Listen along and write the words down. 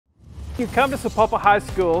You come to Sapulpa High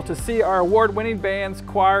School to see our award-winning bands,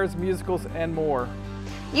 choirs, musicals, and more.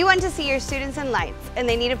 You want to see your students in lights, and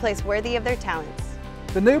they need a place worthy of their talents.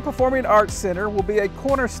 The new Performing Arts Center will be a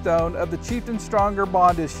cornerstone of the Chieftain Stronger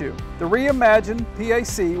bond issue. The reimagined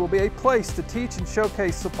PAC will be a place to teach and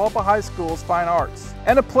showcase Sapulpa High School's fine arts,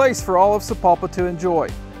 and a place for all of Sapulpa to enjoy,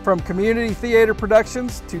 from community theater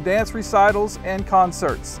productions to dance recitals and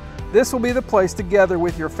concerts. This will be the place to gather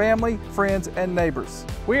with your family, friends, and neighbors.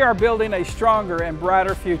 We are building a stronger and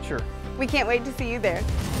brighter future. We can't wait to see you there.